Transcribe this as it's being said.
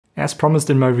As promised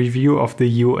in my review of the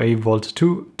UA Volt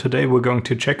 2, today we're going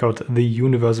to check out the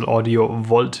Universal Audio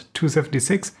Volt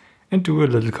 276 and do a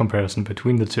little comparison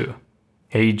between the two.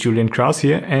 Hey, Julian Kraus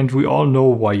here, and we all know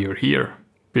why you're here.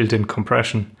 Built-in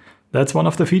compression. That's one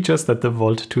of the features that the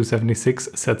Volt 276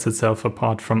 sets itself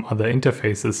apart from other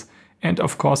interfaces, and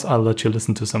of course I'll let you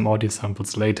listen to some audio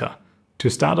samples later. To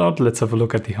start out, let's have a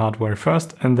look at the hardware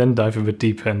first and then dive a bit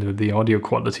deeper into the audio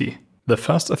quality. The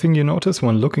first thing you notice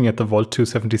when looking at the Volt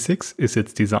 276 is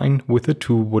its design with the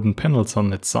two wooden panels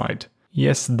on its side.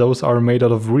 Yes, those are made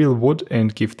out of real wood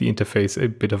and give the interface a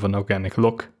bit of an organic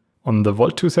look. On the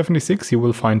Volt 276 you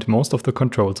will find most of the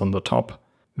controls on the top.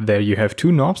 There you have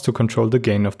two knobs to control the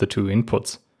gain of the two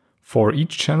inputs. For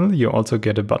each channel you also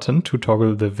get a button to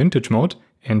toggle the vintage mode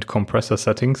and compressor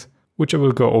settings, which I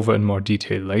will go over in more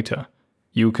detail later.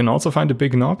 You can also find a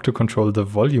big knob to control the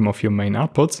volume of your main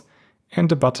outputs, and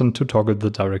a button to toggle the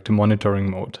direct monitoring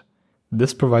mode.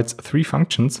 This provides three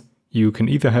functions. You can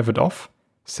either have it off,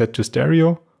 set to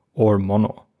stereo, or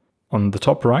mono. On the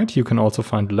top right you can also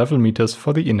find level meters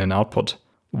for the in and output.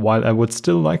 While I would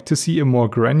still like to see a more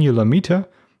granular meter,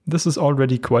 this is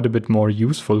already quite a bit more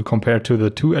useful compared to the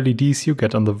two LEDs you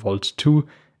get on the Volt 2,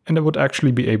 and I would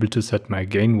actually be able to set my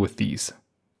gain with these.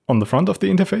 On the front of the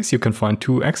interface you can find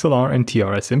two XLR and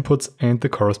TRS inputs and the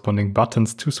corresponding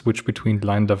buttons to switch between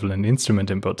line level and instrument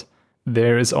input.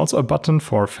 There is also a button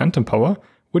for phantom power,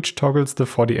 which toggles the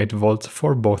 48 volts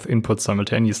for both inputs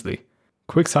simultaneously.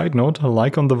 Quick side note,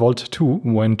 like on the Volt 2,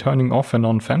 when turning off and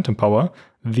on phantom power,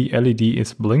 the LED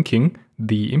is blinking,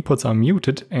 the inputs are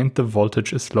muted and the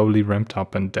voltage is slowly ramped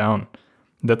up and down.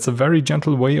 That's a very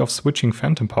gentle way of switching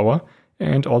phantom power,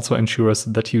 and also ensures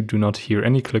that you do not hear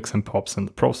any clicks and pops in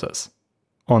the process.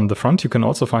 On the front you can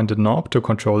also find a knob to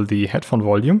control the headphone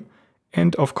volume,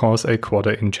 and of course a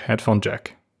 1/4-inch headphone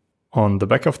jack. On the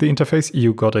back of the interface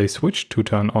you got a switch to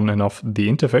turn on and off the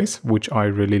interface, which I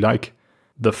really like.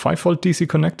 The 5V DC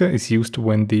connector is used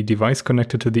when the device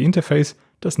connected to the interface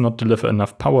does not deliver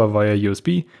enough power via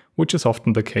USB, which is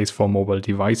often the case for mobile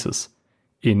devices.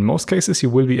 In most cases you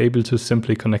will be able to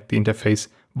simply connect the interface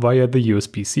via the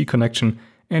USB-C connection,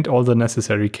 and all the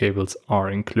necessary cables are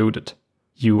included.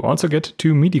 You also get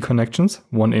two MIDI connections,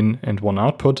 one in and one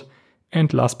output,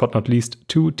 and last but not least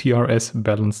two TRS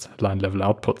balanced line level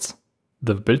outputs.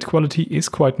 The build quality is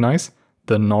quite nice,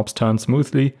 the knobs turn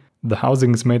smoothly, the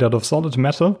housing is made out of solid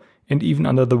metal, and even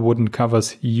under the wooden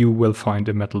covers you will find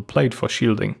a metal plate for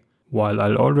shielding. While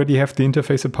I'll already have the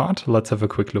interface apart, let's have a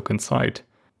quick look inside.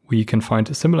 We can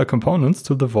find similar components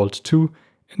to the Volt 2,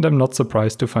 and I'm not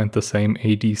surprised to find the same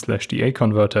AD/DA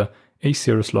converter, a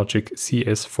Cirrus Logic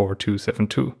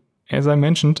CS4272. As I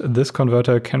mentioned, this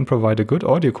converter can provide a good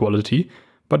audio quality,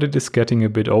 but it is getting a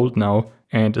bit old now,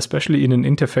 and especially in an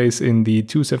interface in the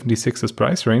 276's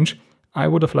price range, I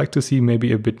would have liked to see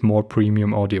maybe a bit more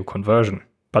premium audio conversion.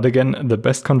 But again, the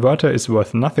best converter is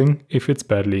worth nothing if it's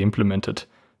badly implemented.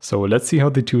 So let's see how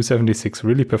the 276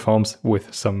 really performs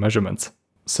with some measurements.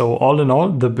 So all in all,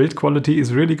 the build quality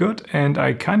is really good, and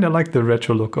I kinda like the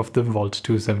retro look of the Volt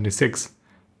 276.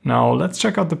 Now let's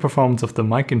check out the performance of the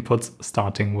mic inputs,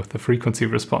 starting with the frequency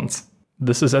response.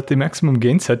 This is at the maximum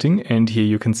gain setting, and here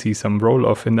you can see some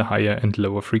roll-off in the higher and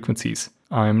lower frequencies.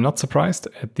 I'm not surprised,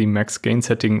 at the max gain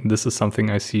setting this is something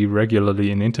I see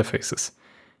regularly in interfaces.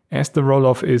 As the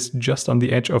roll-off is just on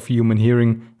the edge of human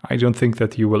hearing, I don't think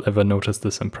that you will ever notice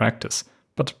this in practice,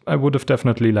 but I would have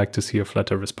definitely liked to see a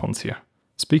flatter response here.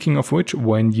 Speaking of which,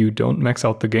 when you don't max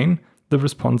out the gain, the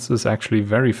response is actually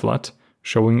very flat,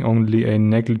 showing only a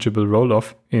negligible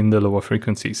roll-off in the lower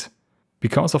frequencies.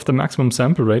 Because of the maximum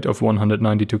sample rate of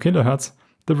 192 kHz,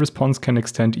 the response can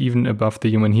extend even above the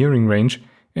human hearing range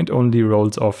and only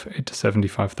rolls off at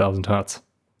 75,000 Hz.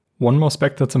 One more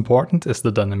spec that's important is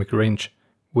the dynamic range.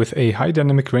 With a high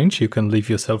dynamic range you can leave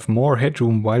yourself more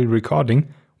headroom while recording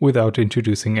without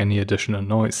introducing any additional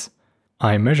noise.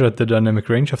 I measured the dynamic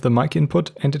range of the mic input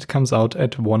and it comes out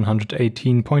at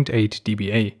 118.8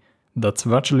 dBA. That's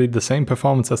virtually the same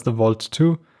performance as the Volt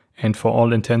 2, and for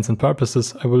all intents and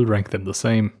purposes I will rank them the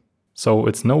same. So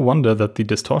it's no wonder that the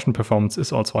distortion performance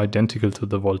is also identical to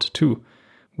the Volt 2.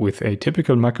 With a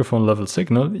typical microphone level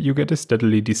signal you get a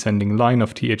steadily descending line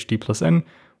of THD plus N,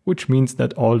 which means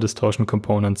that all distortion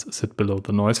components sit below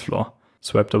the noise floor.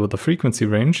 Swept over the frequency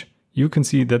range, you can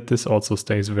see that this also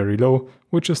stays very low,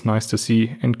 which is nice to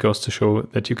see and goes to show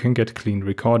that you can get clean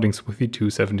recordings with the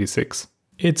 276.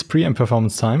 It's preamp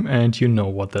performance time, and you know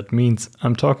what that means.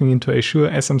 I'm talking into a Shure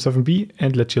SM7B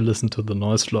and let you listen to the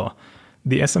noise floor.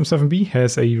 The SM7B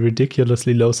has a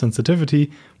ridiculously low sensitivity,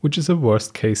 which is a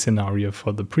worst case scenario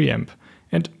for the preamp,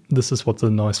 and this is what the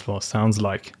noise floor sounds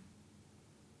like.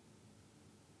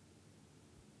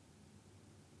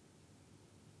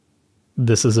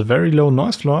 This is a very low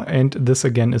noise floor, and this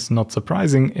again is not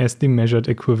surprising as the measured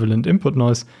equivalent input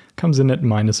noise comes in at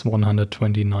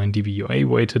 -129 dB UA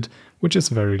weighted, which is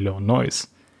very low noise.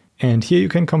 And here you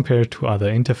can compare to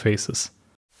other interfaces.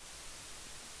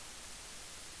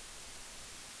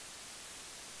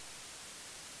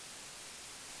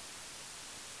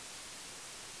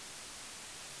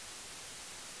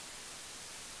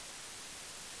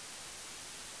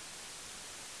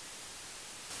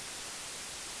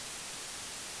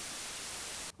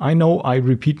 I know I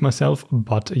repeat myself,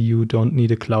 but you don't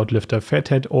need a Cloudlifter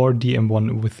Fathead or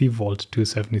DM1 with the Volt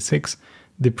 276.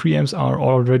 The preamps are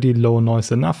already low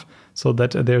noise enough, so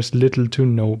that there's little to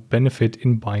no benefit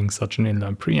in buying such an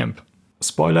inline preamp.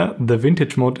 Spoiler, the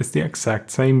vintage mode is the exact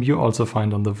same you also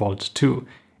find on the Volt 2.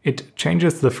 It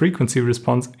changes the frequency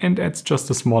response and adds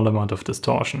just a small amount of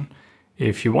distortion.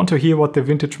 If you want to hear what the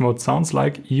vintage mode sounds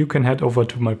like, you can head over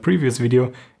to my previous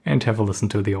video and have a listen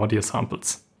to the audio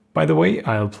samples. By the way,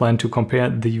 I'll plan to compare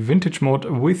the vintage mode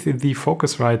with the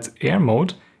Focusrite's Air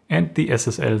mode and the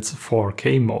SSL's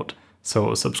 4K mode,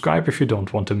 so subscribe if you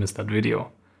don't want to miss that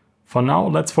video. For now,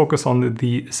 let's focus on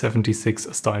the 76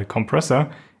 style compressor,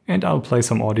 and I'll play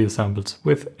some audio samples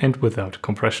with and without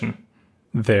compression.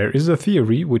 There is a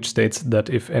theory which states that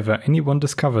if ever anyone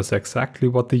discovers exactly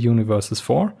what the universe is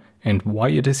for and why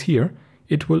it is here,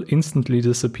 it will instantly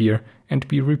disappear and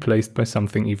be replaced by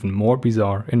something even more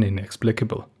bizarre and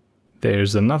inexplicable.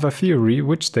 There's another theory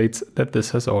which states that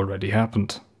this has already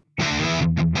happened.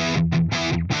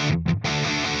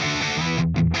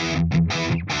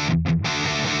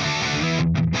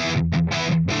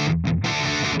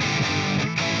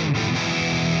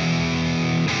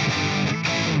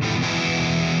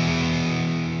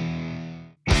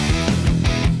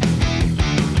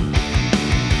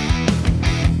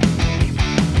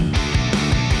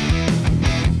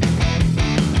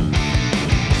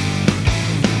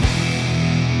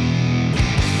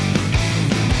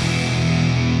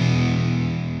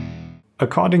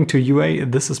 According to UA,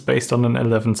 this is based on an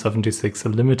 1176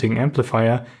 limiting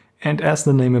amplifier, and as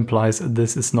the name implies,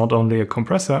 this is not only a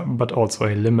compressor but also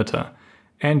a limiter.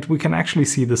 And we can actually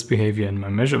see this behavior in my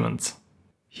measurements.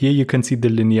 Here you can see the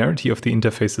linearity of the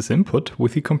interface's input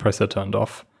with the compressor turned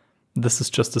off. This is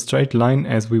just a straight line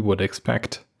as we would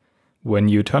expect. When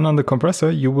you turn on the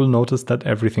compressor, you will notice that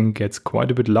everything gets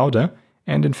quite a bit louder,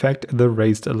 and in fact the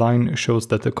raised line shows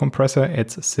that the compressor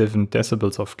adds 7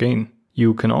 decibels of gain.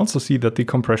 You can also see that the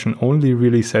compression only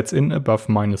really sets in above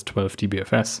 -12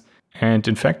 dBFS. And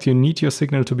in fact you need your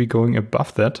signal to be going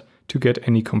above that to get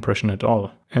any compression at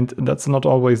all. And that's not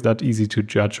always that easy to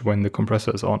judge when the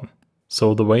compressor is on.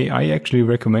 So the way I actually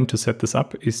recommend to set this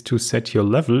up is to set your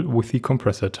level with the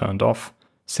compressor turned off.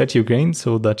 Set your gain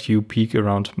so that you peak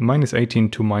around -18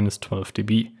 to -12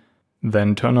 dB.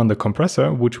 Then turn on the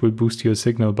compressor, which will boost your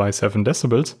signal by 7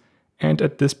 decibels. And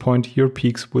at this point your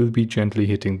peaks will be gently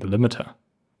hitting the limiter.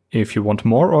 If you want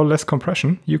more or less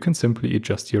compression, you can simply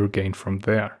adjust your gain from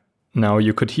there. Now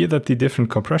you could hear that the different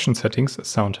compression settings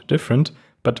sound different,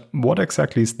 but what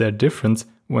exactly is their difference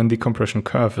when the compression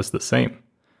curve is the same?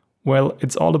 Well,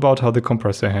 it's all about how the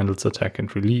compressor handles attack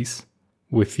and release.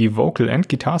 With the vocal and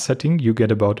guitar setting you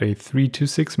get about a 3 to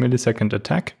 6 millisecond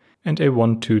attack and a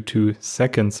 1 to 2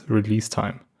 seconds release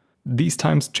time. These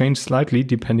times change slightly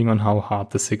depending on how hard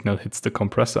the signal hits the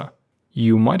compressor.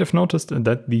 You might have noticed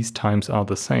that these times are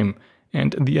the same,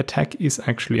 and the attack is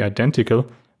actually identical,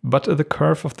 but the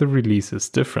curve of the release is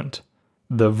different.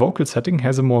 The vocal setting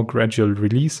has a more gradual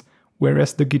release,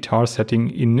 whereas the guitar setting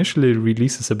initially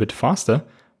releases a bit faster,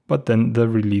 but then the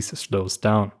release slows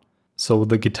down. So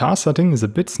the guitar setting is a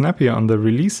bit snappier on the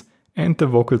release, and the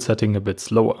vocal setting a bit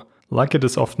slower, like it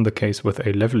is often the case with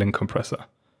a leveling compressor.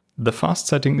 The fast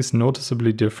setting is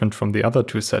noticeably different from the other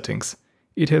two settings.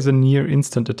 It has a near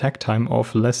instant attack time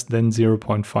of less than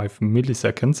 0.5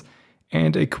 milliseconds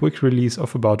and a quick release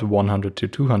of about 100 to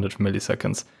 200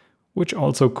 milliseconds, which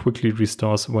also quickly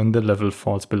restores when the level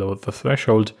falls below the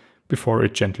threshold before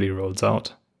it gently rolls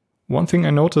out. One thing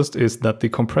I noticed is that the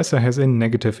compressor has a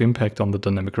negative impact on the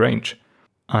dynamic range.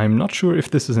 I'm not sure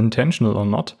if this is intentional or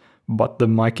not, but the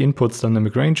mic input's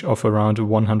dynamic range of around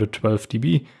 112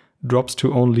 dB drops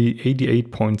to only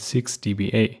 88.6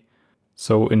 dBA.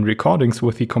 So in recordings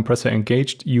with the compressor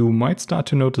engaged, you might start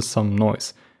to notice some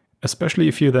noise, especially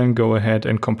if you then go ahead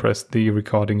and compress the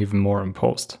recording even more in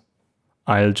post.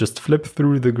 I'll just flip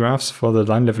through the graphs for the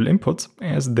line level inputs,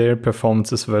 as their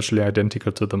performance is virtually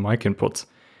identical to the mic inputs.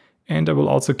 And I will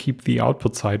also keep the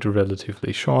output side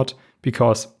relatively short,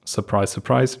 because, surprise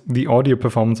surprise, the audio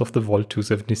performance of the Volt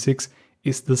 276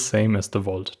 is the same as the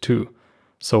Volt 2.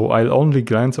 So I'll only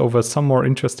glance over some more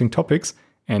interesting topics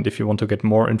And if you want to get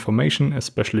more information,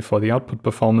 especially for the output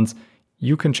performance,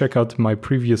 you can check out my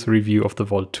previous review of the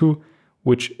Volt 2,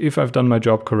 which, if I've done my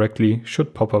job correctly,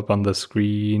 should pop up on the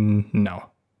screen now.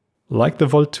 Like the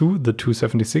Volt 2, the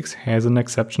 276 has an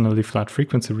exceptionally flat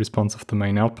frequency response of the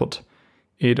main output.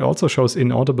 It also shows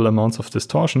inaudible amounts of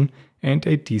distortion and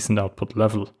a decent output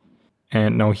level.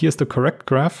 And now here's the correct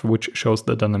graph, which shows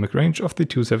the dynamic range of the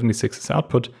 276's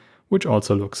output, which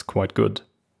also looks quite good.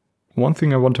 One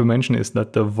thing I want to mention is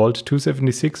that the Volt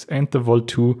 276 and the Volt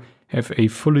 2 have a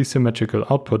fully symmetrical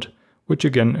output, which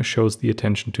again shows the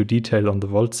attention to detail on the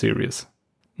Volt series.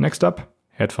 Next up,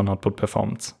 headphone output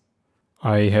performance.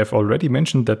 I have already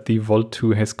mentioned that the Volt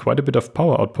 2 has quite a bit of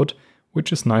power output,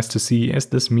 which is nice to see, as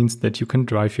this means that you can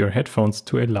drive your headphones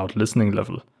to a loud listening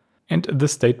level. And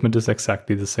this statement is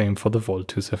exactly the same for the Volt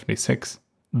 276.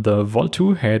 The Volt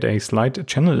 2 had a slight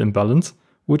channel imbalance,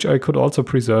 which I could also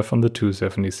preserve on the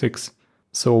 276.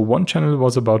 So one channel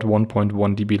was about 1.1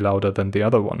 dB louder than the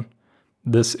other one.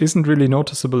 This isn't really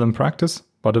noticeable in practice,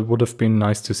 but it would have been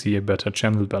nice to see a better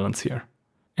channel balance here.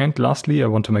 And lastly, I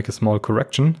want to make a small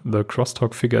correction. The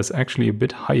crosstalk figure is actually a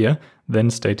bit higher than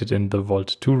stated in the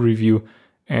Volt 2 review,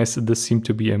 as this seemed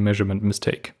to be a measurement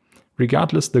mistake.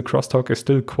 Regardless, the crosstalk is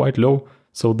still quite low,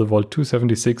 so the Volt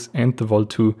 276 and the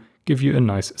Volt 2 give you a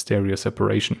nice stereo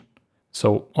separation.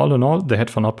 So all in all, the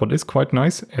headphone output is quite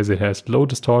nice, as it has low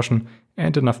distortion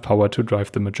and enough power to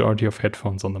drive the majority of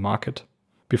headphones on the market.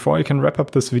 Before I can wrap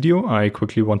up this video, I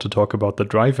quickly want to talk about the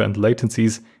driver and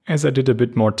latencies, as I did a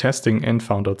bit more testing and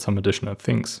found out some additional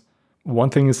things. One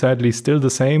thing is sadly still the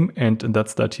same, and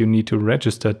that's that you need to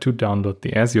register to download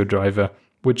the ASIO driver,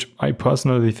 which I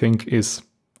personally think is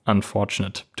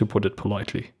unfortunate, to put it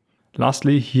politely.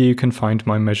 Lastly, here you can find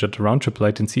my measured round-trip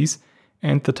latencies,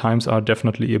 and the times are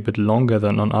definitely a bit longer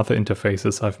than on other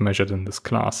interfaces I've measured in this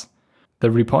class.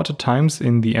 The reported times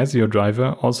in the ASIO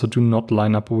driver also do not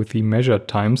line up with the measured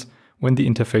times when the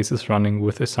interface is running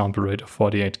with a sample rate of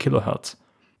 48 kHz.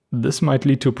 This might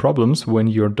lead to problems when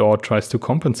your DAW tries to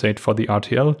compensate for the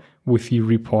RTL with the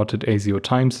reported ASIO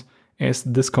times, as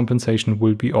this compensation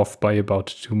will be off by about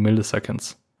 2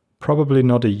 milliseconds. Probably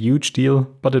not a huge deal,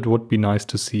 but it would be nice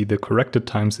to see the corrected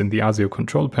times in the ASIO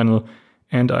control panel,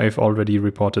 and I've already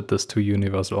reported this to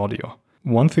Universal Audio.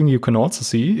 One thing you can also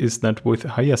see is that with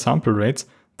higher sample rates,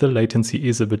 the latency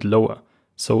is a bit lower.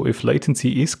 So if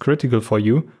latency is critical for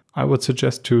you, I would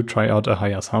suggest to try out a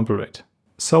higher sample rate.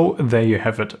 So there you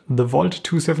have it. The Volt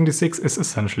 276 is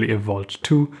essentially a Volt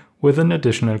 2 with an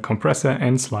additional compressor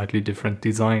and slightly different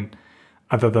design.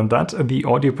 Other than that, the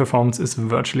audio performance is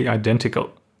virtually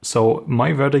identical. So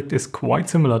my verdict is quite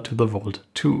similar to the Volt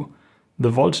 2. The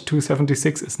Volt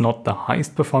 276 is not the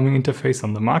highest performing interface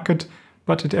on the market,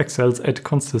 but it excels at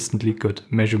consistently good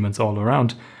measurements all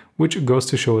around, which goes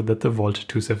to show that the Volt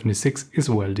 276 is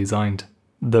well designed.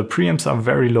 The preamps are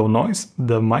very low noise,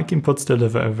 the mic inputs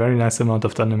deliver a very nice amount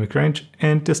of dynamic range,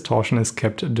 and distortion is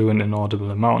kept to an inaudible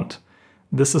amount.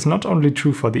 This is not only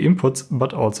true for the inputs,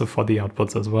 but also for the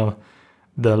outputs as well.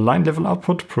 The line level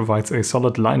output provides a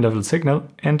solid line level signal,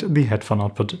 and the headphone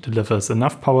output delivers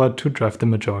enough power to drive the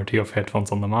majority of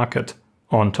headphones on the market.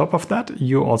 On top of that,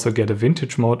 you also get a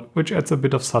vintage mode, which adds a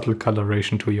bit of subtle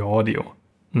coloration to your audio.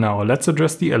 Now let's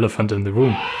address the elephant in the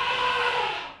room.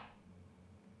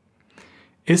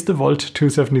 Is the Volt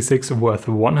 276 worth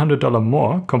 $100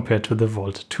 more compared to the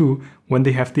Volt 2 when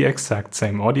they have the exact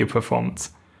same audio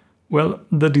performance? Well,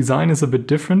 the design is a bit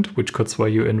different, which could sway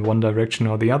you in one direction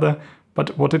or the other,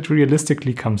 but what it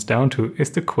realistically comes down to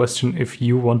is the question if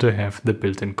you want to have the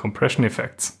built-in compression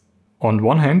effects. On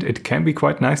one hand, it can be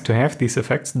quite nice to have these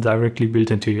effects directly built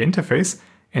into your interface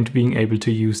and being able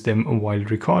to use them while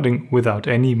recording without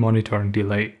any monitoring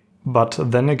delay. But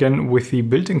then again, with the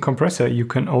built-in compressor, you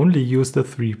can only use the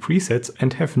 3 presets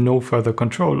and have no further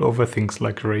control over things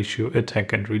like ratio,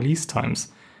 attack and release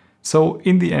times. So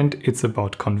in the end, it's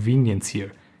about convenience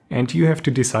here, and you have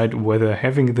to decide whether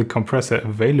having the compressor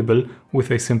available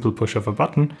with a simple push of a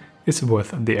button is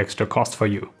worth the extra cost for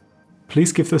you.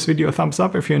 Please give this video a thumbs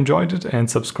up if you enjoyed it and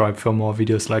subscribe for more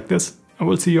videos like this. I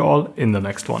will see you all in the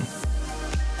next one.